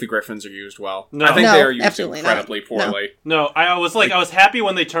don't think the Griffins are used well. No. I think they are used absolutely incredibly poorly. No, I was happy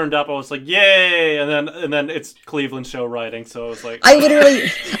when they turned up. I was like, yay! And then it's Cleveland show writing, so I was like, I literally,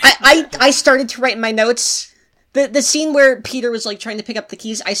 I started to write in my notes. The scene where Peter was like trying to pick up the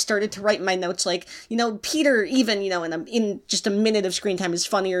keys, I started to write in my notes like, Peter even in just a minute of screen time is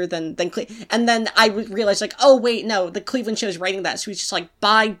funnier than and then I realized like, oh wait, no, the Cleveland show is writing that, so he's just like,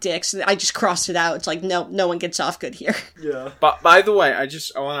 bye dicks. I just crossed it out. It's like no one gets off good here. Yeah. But by the way, I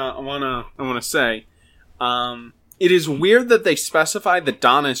wanna say, it is weird that they specify that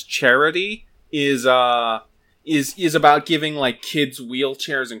Donna's charity is about giving like kids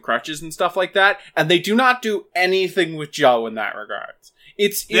wheelchairs and crutches and stuff like that, and they do not do anything with Joe in that regard.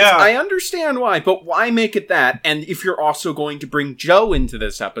 I understand why, but why make it that? And if you're also going to bring Joe into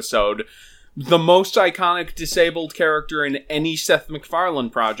this episode, the most iconic disabled character in any Seth MacFarlane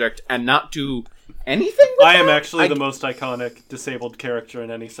project, and not do anything with I am actually the most iconic disabled character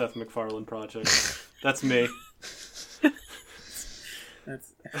in any Seth MacFarlane project. That's me.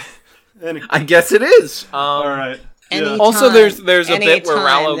 I guess it is. All right. Anytime, also, there's a bit where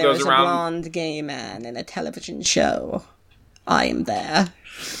Rallo goes there's around. a blonde gay man in a television show, I am there.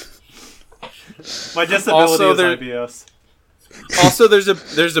 My disability Also, is IBS. Also, there's a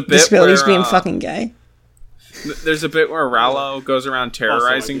bit Disabilities where being fucking gay. there's a bit where Rallo goes around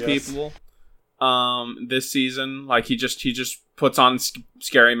terrorizing Also IBS. people. this season. Like he just puts on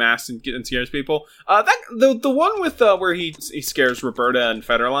scary masks and scares people. The one with where he scares Roberta and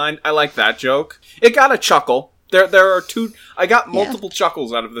Federline, I like that joke. It got a chuckle. There are two. I got multiple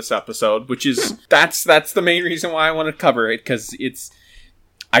chuckles out of this episode, which is that's the main reason why I want to cover it, because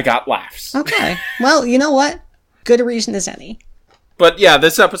I got laughs. Okay. Well, you know what? Good reason as any. But yeah,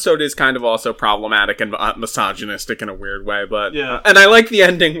 this episode is kind of also problematic and misogynistic in a weird way. But yeah, and I like the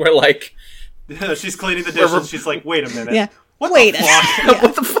ending where like she's cleaning the dishes. She's like, "Wait a minute. Yeah. What Wait the fuck?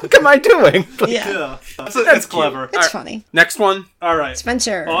 What the fuck am I doing?" Yeah. It's clever. It's funny. Next one. All right.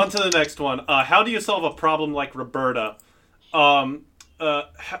 Spencer. On to the next one. How do you solve a problem like Roberta? How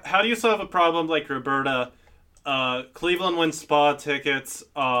do you solve a problem like Roberta? Cleveland wins spa tickets.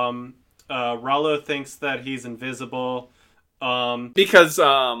 Rollo thinks that he's invisible. Because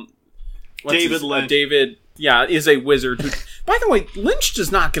David Lynch. David, is a wizard. Who, by the way, Lynch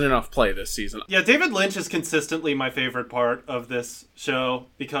does not get enough play this season. Yeah, David Lynch is consistently my favorite part of this show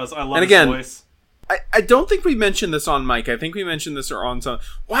because I love and again, his voice. I don't think we mentioned this on mic. I think we mentioned this on some.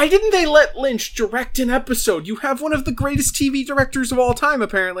 Why didn't they let Lynch direct an episode? You have one of the greatest TV directors of all time,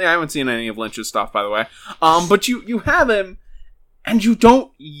 apparently. I haven't seen any of Lynch's stuff, by the way. But you have him, and you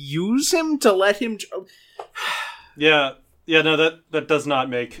don't use him to let him... Yeah, no, that does not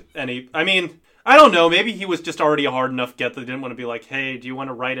make any... I mean, I don't know. Maybe he was just already a hard enough get that he didn't want to be like, hey, do you want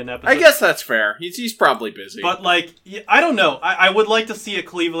to write an episode? I guess that's fair. He's probably busy. But, like, I don't know. I would like to see a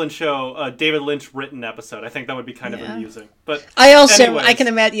Cleveland show, a David Lynch written episode. I think that would be kind of amusing. But I can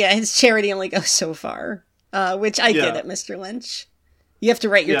imagine, his charity only goes so far. Which I get it, Mr. Lynch. You have to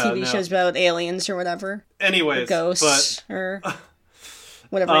write your TV shows about aliens or whatever. Anyways, or ghosts or...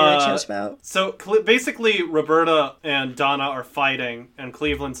 whatever your show's about. So basically, Roberta and Donna are fighting, and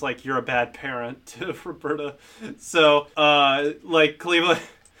Cleveland's like, "You're a bad parent" to Roberta. So, Cleveland's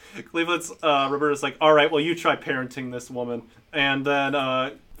Roberta's like, "All right, well, you try parenting this woman," and then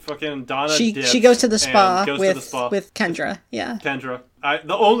fucking Donna. She goes to the spa with Kendra. Yeah, Kendra.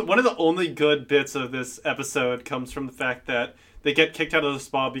 One of the only good bits of this episode comes from the fact that they get kicked out of the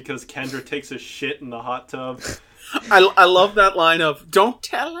spa because Kendra takes a shit in the hot tub. I love that line of "Don't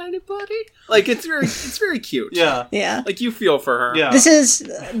tell anybody." Like it's very cute. Yeah. Like you feel for her. Yeah. This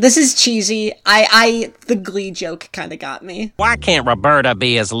is cheesy. The Glee joke kind of got me. Why can't Roberta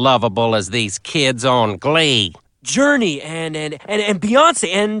be as lovable as these kids on Glee? Journey and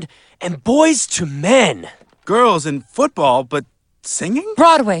Beyonce and Boys to Men. Girls in football, but singing?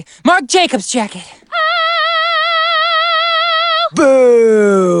 Broadway. Marc Jacobs jacket.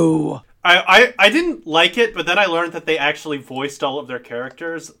 Boo! I didn't like it, but then I learned that they actually voiced all of their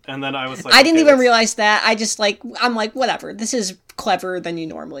characters, and then I was like... I didn't even realize that. I'm like, whatever. This is cleverer than you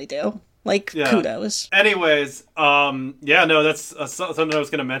normally do. Like, kudos. Anyways, that's something I was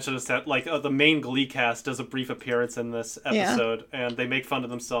going to mention is that, like, the main Glee cast does a brief appearance in this episode, and they make fun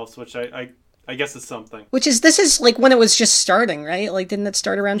of themselves, which I guess is something. This is, like, when it was just starting, right? Like, didn't it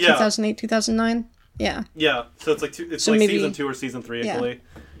start around 2008, 2009? Yeah. Yeah, so it's like season 2 or season 3 of Glee.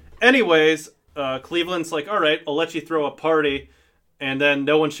 Anyways, Cleveland's like, all right, I'll let you throw a party. And then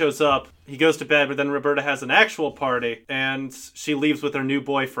no one shows up. He goes to bed, but then Roberta has an actual party. And she leaves with her new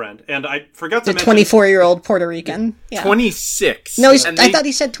boyfriend. And I forgot to mention... The 24-year-old Puerto Rican. Yeah. 26. No, I thought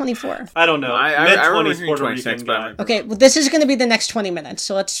he said 24. I don't know. Mid-20s Puerto Rican guy. Okay, well, this is going to be the next 20 minutes,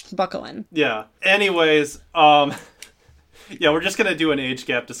 so let's buckle in. Yeah. Anyways, we're just going to do an age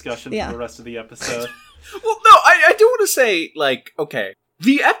gap discussion for the rest of the episode. Well, no, I do want to say, like, okay...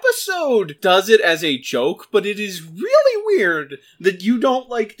 The episode does it as a joke, but it is really weird that you don't,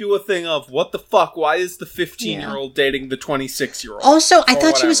 like, do a thing of, what the fuck, why is the 15-year-old dating the 26-year-old? Also, I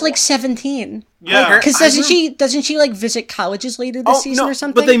thought she was, like, 17. Yeah. Because doesn't she, like, visit colleges later this season or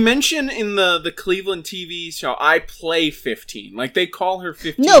something? But they mention in the Cleveland TV show, I play 15. Like, they call her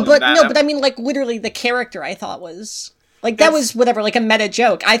 15. But I mean, like, literally the character I thought was... Like, that was whatever, like a meta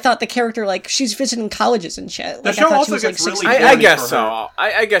joke. I thought the character, like, she's visiting colleges and shit. Like, the show also was, gets like, really I guess so.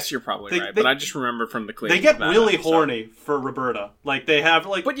 I guess you're probably right, but I just remember from the Cleveland. They get really horny for Roberta. Like, they have,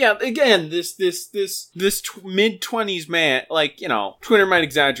 like... But yeah, again, this mid-20s man, like, you know, Twitter might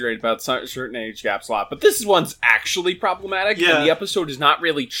exaggerate about certain age gaps a lot, but this one's actually problematic, and the episode is not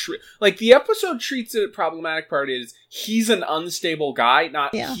really... Like, the episode treats it problematic part is, he's an unstable guy,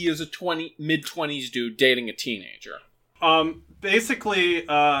 not he is a mid-20s dude dating a teenager. Basically,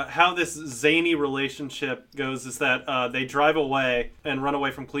 how this zany relationship goes is that they drive away and run away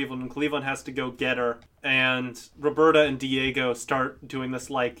from Cleveland, and Cleveland has to go get her. And Roberta and Diego start doing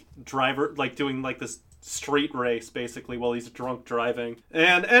this, doing this street race, basically, while he's drunk driving.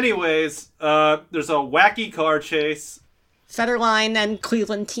 And anyways, there's a wacky car chase. Federline and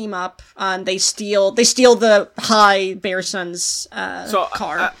Cleveland team up. They steal the High Bear Sons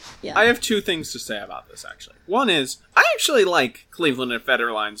car. I have two things to say about this, actually. One is, I actually like Cleveland and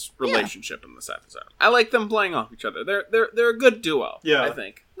Federline's relationship in this episode. I like them playing off each other. They're a good duo, I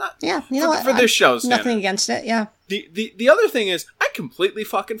think. For this show standard. Nothing against it, yeah. The other thing is, I completely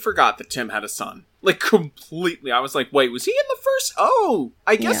fucking forgot that Tim had a son. Like, completely. I was like, wait, was he in the first? Oh,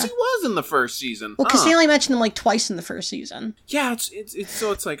 I guess he was in the first season. Well, because they only mentioned him, like, twice in the first season. Yeah,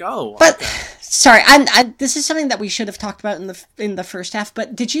 it's like, oh. But, okay. sorry, this is something that we should have talked about in the first half,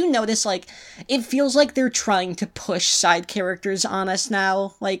 but did you notice, like, it feels like they're trying to push side characters on us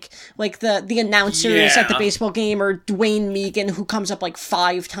now? Like the announcers at the baseball game, or Dwayne Megan, who comes up, like,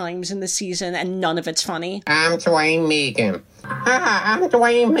 5 times in the season, and none of it's funny. I'm Dwayne Megan. I'm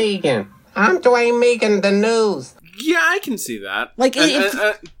Dwayne Megan. I'm Dwayne Megan, the news. Yeah, I can see that. Like,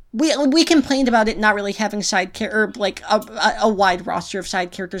 we complained about it not really having a wide roster of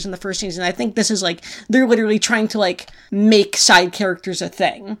side characters in the first season. I think this is, like, they're literally trying to, like, make side characters a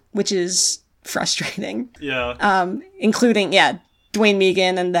thing, which is frustrating. Yeah. Including, Dwayne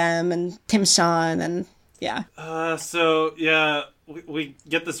Megan and them and Tim Son and, we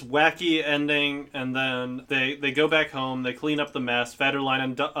get this wacky ending, and then they go back home, they clean up the mess. Federline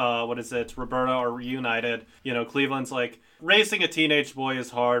and, Roberta are reunited. You know, Cleveland's like, raising a teenage boy is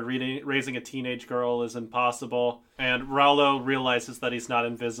hard, raising a teenage girl is impossible. And Rallo realizes that he's not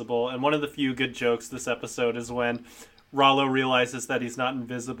invisible. And one of the few good jokes this episode is when Rallo realizes that he's not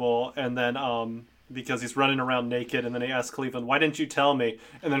invisible, and then, because he's running around naked, and then he asks Cleveland, why didn't you tell me?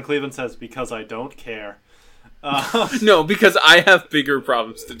 And then Cleveland says, because I don't care. No, because I have bigger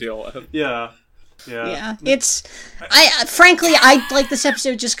problems to deal with. Yeah. It's I like this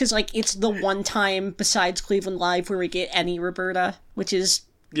episode just because, like, it's the one time besides Cleveland Live where we get any Roberta, which is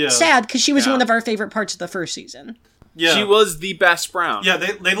sad because she was one of our favorite parts of the first season. Yeah, she was the best Brown. Yeah,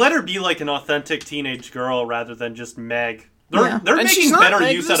 they let her be like an authentic teenage girl rather than just Meg. They're making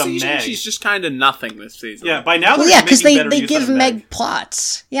better use out of Meg. She's just kind of nothing this season. Yeah, by now they're because they give Meg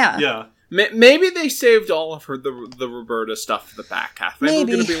plots. Yeah. Maybe they saved all of the Roberta stuff for the back half.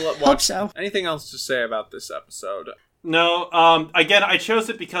 Maybe. We're gonna be Hope so. Anything else to say about this episode? No. Again, I chose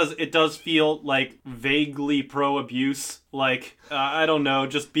it because it does feel like vaguely pro-abuse. Like, I don't know,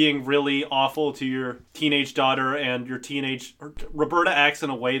 just being really awful to your teenage daughter, and Roberta acts in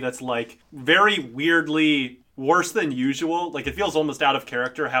a way that's, like, very weirdly worse than usual. Like, it feels almost out of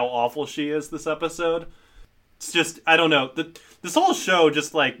character how awful she is this episode. It's just, I don't know. This whole show,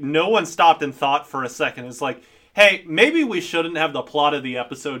 just, like, no one stopped and thought for a second. It's like, hey, maybe we shouldn't have the plot of the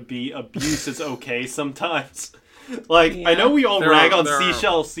episode be abuse is okay sometimes. Like, I know we all rag on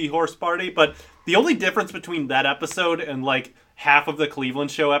Seahorse Party, but the only difference between that episode and, like, half of the Cleveland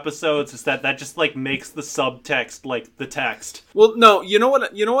Show episodes is that just, like, makes the subtext, like, the text. Well, no, you know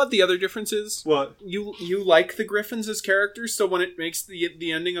what the other difference is? What? You like the Griffins as characters, so when it makes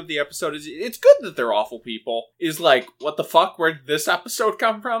the ending of the episode, it's good that they're awful people. Is like, what the fuck? Where did this episode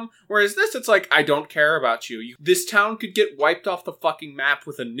come from? Whereas this, it's like, I don't care about you. This town could get wiped off the fucking map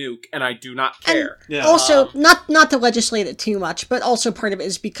with a nuke, and I do not care. And also, not to legislate it too much, but also part of it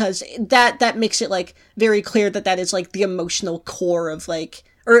is because that makes it, like, very clear that is, like, the emotional core of, like,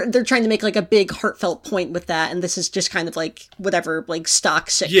 or they're trying to make, like, a big heartfelt point with that, and this is just kind of, like, whatever, like, stock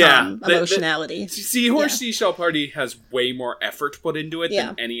sitcom emotionality. Seahorse Seashell Party has way more effort put into it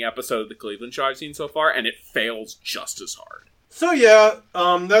than any episode of the Cleveland Show I've seen so far, and it fails just as hard. So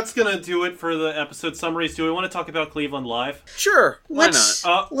that's gonna do it for the episode summaries. Do we want to talk about Cleveland Live? Sure, why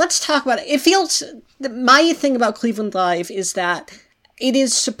not? Let's talk about it. It feels, my thing about Cleveland Live is that it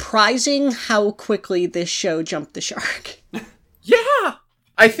is surprising how quickly this show jumped the shark. Yeah!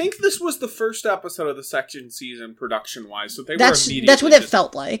 I think this was the first episode of the second season production-wise, so that's what it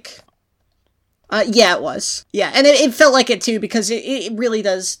felt like. Yeah, it was. Yeah, and it felt like it too, because it really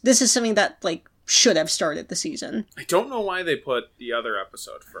does. This is something that, like, should have started the season. I don't know why they put the other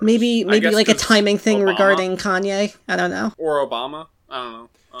episode first. Maybe like a timing thing regarding Kanye. I don't know. Or Obama. I don't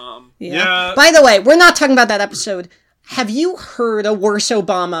know. Yeah. By the way, we're not talking about that episode. Have you heard a worse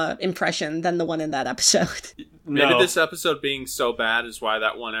Obama impression than the one in that episode? No. Maybe this episode being so bad is why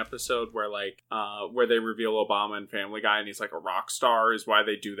that one episode where, like, where they reveal Obama and Family Guy and he's like a rock star is why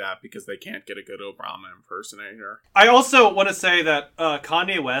they do that, because they can't get a good Obama impersonator. I also want to say that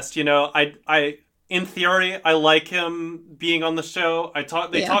Kanye West, you know, I in theory, I like him being on the show.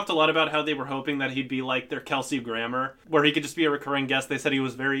 They talked a lot about how they were hoping that he'd be like their Kelsey Grammer, where he could just be a recurring guest. They said he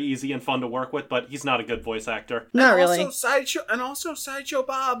was very easy and fun to work with, but he's not a good voice actor. Not really. Also, Sideshow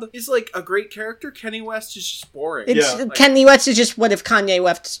Bob is, like, a great character. Kenny West is just boring. Kenny West is just what if Kanye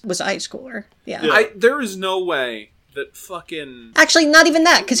West was a high schooler. Yeah. There is no way that fucking... Actually, not even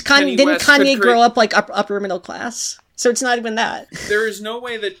that, because didn't West Kanye could grow up like upper middle class? So it's not even that. There is no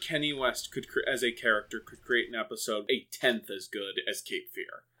way that Kenny West could, as a character, could create an episode a tenth as good as Cape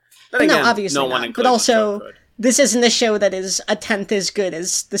Fear. Then again, no, obviously no not. one in But Cleveland also, could. this isn't a show that is a tenth as good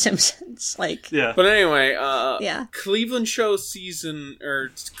as The Simpsons. Like, Yeah. But anyway, yeah. Cleveland Show season,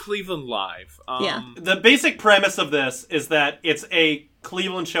 or Cleveland Live. Yeah. The basic premise of this is that it's a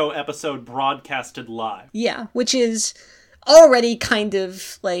Cleveland Show episode broadcasted live. Yeah, which is already kind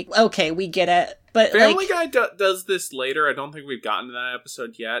of like, okay, we get it. But Family Guy does this later. I don't think we've gotten to that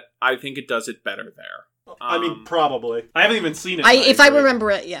episode yet. I think it does it better there. I mean, probably. I haven't even seen it. If I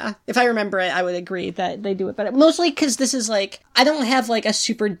remember it, I would agree that they do it better. Mostly because this is like, I don't have like a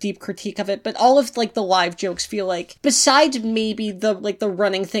super deep critique of it, but all of like the live jokes feel like, besides maybe the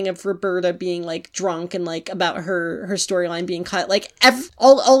running thing of Roberta being like drunk and like about her storyline being cut, like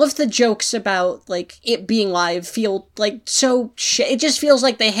all of the jokes about like it being live feel like so shit. It just feels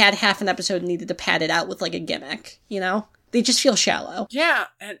like they had half an episode and needed to pad it out with like a gimmick, you know? They just feel shallow. Yeah,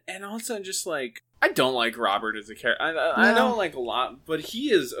 and also just like, I don't like Robert as a character. I don't like a lot, but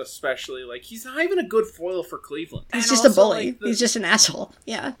he is especially, like, he's not even a good foil for Cleveland. He's just a bully. He's just an asshole.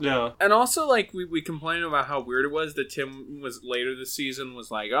 Yeah. Yeah. And also, like, we complained about how weird it was that Tim was later this season was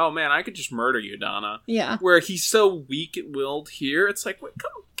like, oh man, I could just murder you, Donna. Yeah. Where he's so weak-willed here, it's like, wait,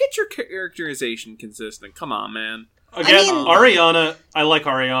 come, get your characterization consistent. Come on, man. Again, Ariana, I like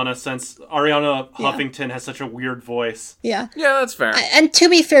Ariana since Ariana Huffington has such a weird voice. Yeah. Yeah, that's fair. And to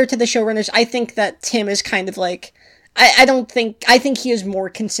be fair to the showrunners, I think that Tim is kind of like, I think he is more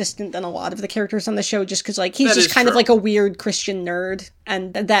consistent than a lot of the characters on the show just because, like, he's just kind of like a weird Christian nerd,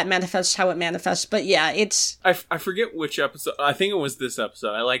 and that manifests how it manifests. But yeah, it's... I forget which episode. I think it was this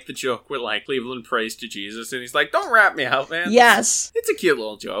episode. I like the joke where, like, Cleveland prays to Jesus, and he's like, don't rat me out, man. Yes. It's a cute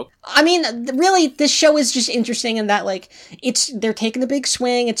little joke. I mean, really, this show is just interesting in that, like, they're taking a big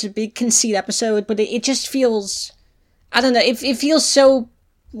swing, it's a big conceit episode, but it just feels... I don't know, it feels so...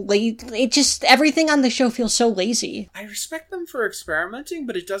 It just, everything on the show feels so lazy. I respect them for experimenting,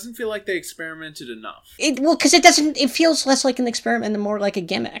 but it doesn't feel like they experimented enough. Because it feels less like an experiment and more like a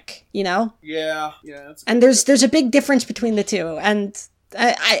gimmick, you know? Yeah. And there's a big difference between the two, and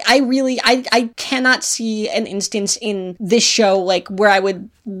I cannot see an instance in this show, like, where I would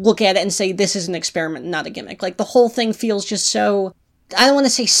look at it and say, this is an experiment, not a gimmick. Like, the whole thing feels just so... I don't want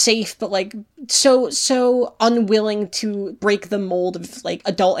to say safe, but like so unwilling to break the mold of like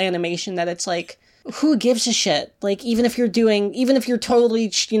adult animation that it's like, who gives a shit? Like, even if you're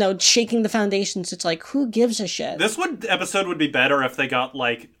totally, you know, shaking the foundations, it's like, who gives a shit? This episode would be better if they got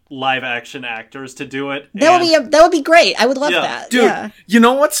like live action actors to do it. That would be great. I would love that. Dude, yeah. You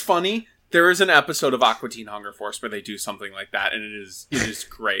know what's funny? There is an episode of Aqua Teen Hunger Force where they do something like that, and it is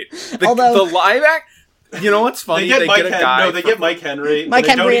great. The live act. You know what's funny? They get Mike Henry. Mike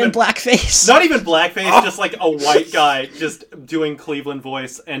Henry in blackface. Not even blackface, just like a white guy just doing Cleveland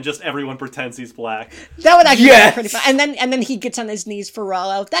voice, and just everyone pretends he's black. That would actually be pretty fun. And then he gets on his knees for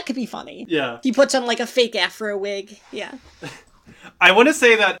Rollo. That could be funny. Yeah. He puts on like a fake afro wig. Yeah. I want to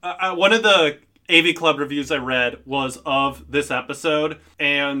say that one of the AV Club reviews I read was of this episode,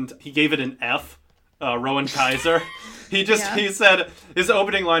 and he gave it an F. Rowan Kaiser. He said, his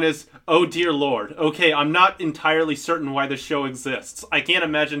opening line is, "Oh dear Lord, okay, I'm not entirely certain why the show exists. I can't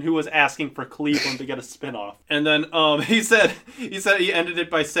imagine who was asking for Cleveland to get a spinoff." And then he said he ended it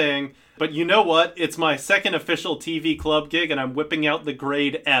by saying, "But you know what? It's my second official TV club gig, and I'm whipping out the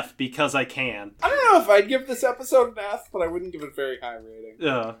grade F because I can." I don't know if I'd give this episode an F, but I wouldn't give it a very high rating.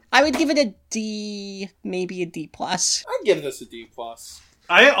 Yeah. I would give it a D, maybe a D+. I'd give this a D+.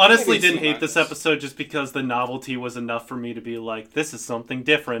 I honestly didn't hate this episode just because the novelty was enough for me to be like, this is something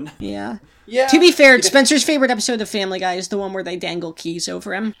different. Yeah. To be fair, Spencer's favorite episode of Family Guy is the one where they dangle keys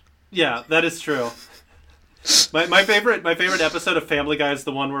over him. Yeah, that is true. My favorite episode of Family Guy is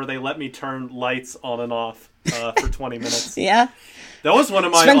the one where they let me turn lights on and off for 20 minutes. Yeah. That was one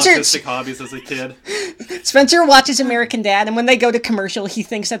of my autistic hobbies as a kid. Spencer watches American Dad, and when they go to commercial, he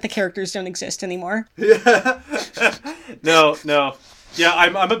thinks that the characters don't exist anymore. Yeah. No. Yeah,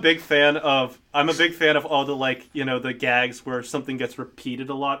 I'm a big fan of all the, like, you know, the gags where something gets repeated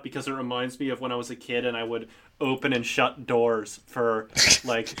a lot, because it reminds me of when I was a kid and I would open and shut doors for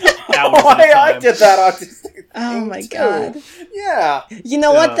like hours at a time. I did that autistic. Oh my god. Yeah. You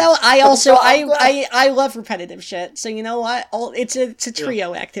know what though? I also I love repetitive shit. So you know what? It's a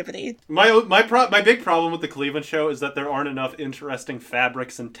trio activity. My big problem with the Cleveland show is that there aren't enough interesting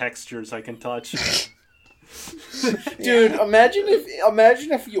fabrics and textures I can touch. Dude, imagine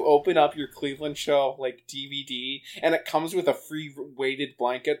if you open up your Cleveland show like DVD and it comes with a free weighted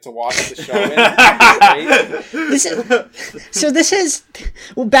blanket to watch the show in. This is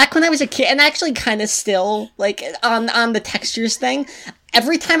back when I was a kid, and actually kind of still like on the textures thing.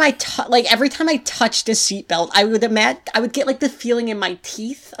 Every time I touched a seatbelt, I would get like the feeling in my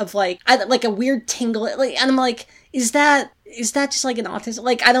teeth of like a weird tingle, like, and I'm like, is that just like an autism?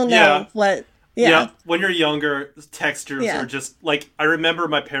 Like, I don't know what. Yeah. When you're younger, textures are just like, I remember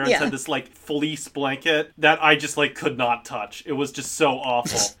my parents had this like fleece blanket that I just like could not touch. It was just so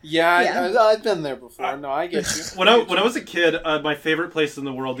awful. I've been there before. No, I get you. When I was a kid, my favorite place in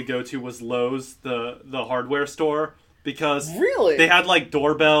the world to go to was Lowe's, the hardware store. Because they had like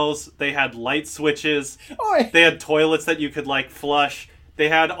doorbells, they had light switches, they had toilets that you could like flush. They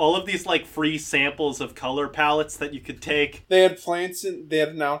had all of these like free samples of color palettes that you could take. They had plants they had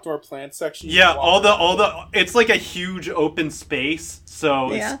an outdoor plant section. Yeah, all the it's like a huge open space.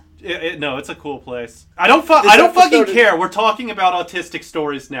 So it's a cool place. I don't fucking care. We're talking about autistic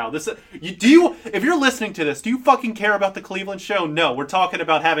stories now. If you're listening to this, do you fucking care about the Cleveland show? No, we're talking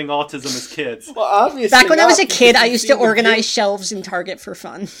about having autism as kids. Well, obviously back when I was a kid, I used to organize shelves in Target for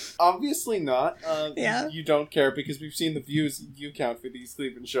fun. Obviously not. You don't care because we've seen the views you count for these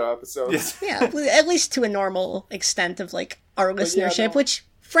Cleveland show episodes. Yeah, at least to a normal extent of like our listenership, which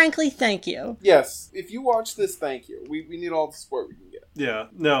frankly, thank you. Yes, if you watch this, thank you. We need all the support we can get. Yeah,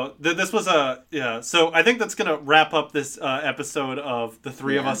 no, this was so I think that's gonna wrap up this episode of The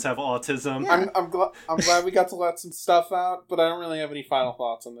Three of Us Have Autism. I'm glad we got to let some stuff out, but I don't really have any final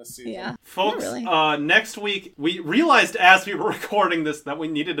thoughts on this season. Yeah, folks, next week we realized as we were recording this that we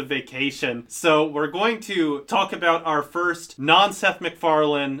needed a vacation, so we're going to talk about our first non-Seth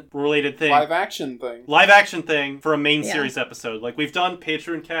MacFarlane related thing, live action thing for a main series episode. Like we've done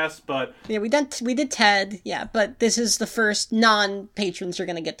Patreon cast, but we did Ted, but this is the first non-patrons are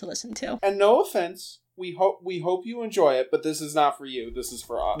going to get to listen to. And no offense, we hope you enjoy it, but this is not for you. This is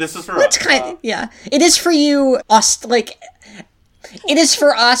for us. It's kind of it is for you. It is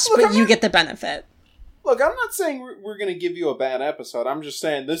for us, but you get the benefit. Look, I'm not saying we're going to give you a bad episode. I'm just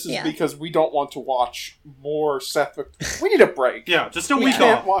saying this is because we don't want to watch more Seth. We need a break. Yeah, just a week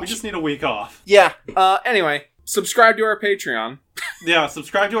off. We just need a week off. Yeah. Anyway, subscribe to our Patreon. Yeah,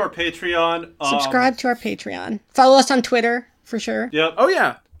 subscribe to our Patreon. Subscribe to our Patreon. Follow us on Twitter, for sure. Yep. Oh,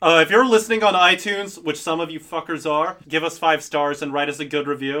 yeah. If you're listening on iTunes, which some of you fuckers are, give us 5 stars and write us a good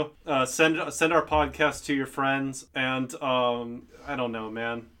review. Send our podcast to your friends. And, I don't know,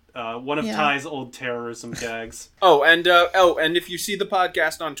 man. One of Ty's old terrorism gags. And if you see the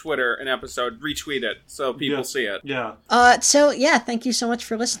podcast on Twitter, an episode, retweet it so people see it. Yeah. Thank you so much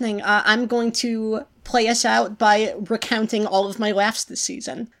for listening. I'm going to play us out by recounting all of my laughs this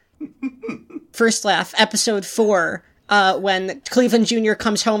season. First laugh, episode 4. When Cleveland Jr.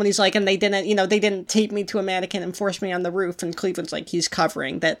 comes home and he's like, and they didn't tape me to a mannequin and force me on the roof, and Cleveland's like, he's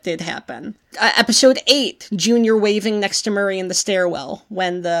covering. That did happen. Episode 8, Jr. waving next to Murray in the stairwell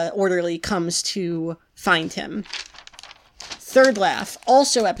when the orderly comes to find him. Third laugh,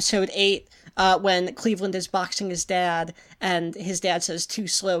 also episode 8, when Cleveland is boxing his dad, and his dad says, too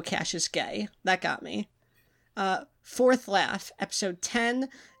slow, Cash is gay. That got me. Fourth laugh, episode 10,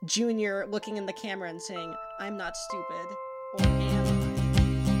 Junior looking in the camera and saying, I'm not stupid. Or am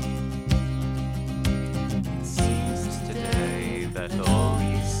I? It seems today that all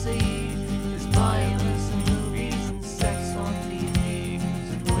you see is violence in movies and sex on TV.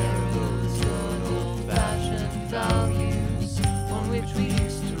 And where are those good old-fashioned values on which we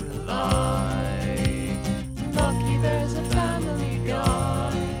used to rely? Lucky there's a family guy.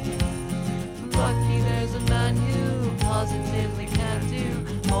 Lucky there's a man who positively can do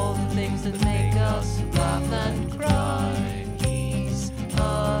all the things that make us laugh and cry. He's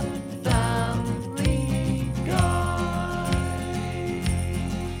a family guy.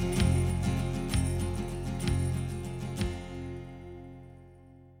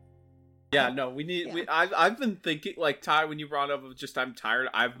 Yeah, no, we need. I've been thinking, like, Ty, when you brought up of just I'm tired.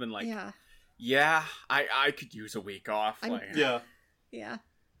 I've been like, I could use a week off.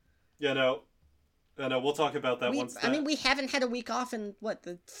 No, we'll talk about that once. We haven't had a week off in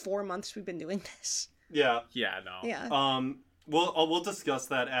the 4 months we've been doing this. Yeah. Yeah. No. Yeah. We'll discuss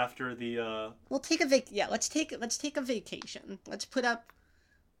that after the. We'll take a let's take a vacation. Let's put up,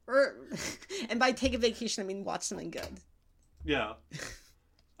 and by take a vacation I mean watch something good. Yeah.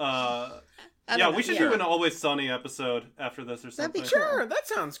 We should do an Always Sunny episode after this or something. Sure, that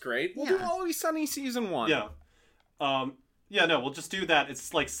sounds great. We'll do Always Sunny season 1. Yeah. Yeah, no, we'll just do that.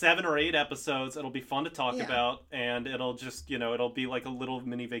 It's like 7 or 8 episodes. It'll be fun to talk about, and it'll just, it'll be like a little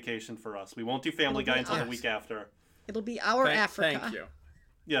mini vacation for us. We won't do Family Guy until the week after. It'll be our Africa. Thank you.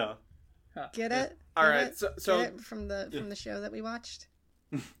 Yeah. Get it? All right. So Get it from the show that we watched.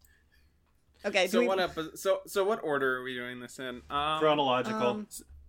 Okay. So what order are we doing this in? Chronological.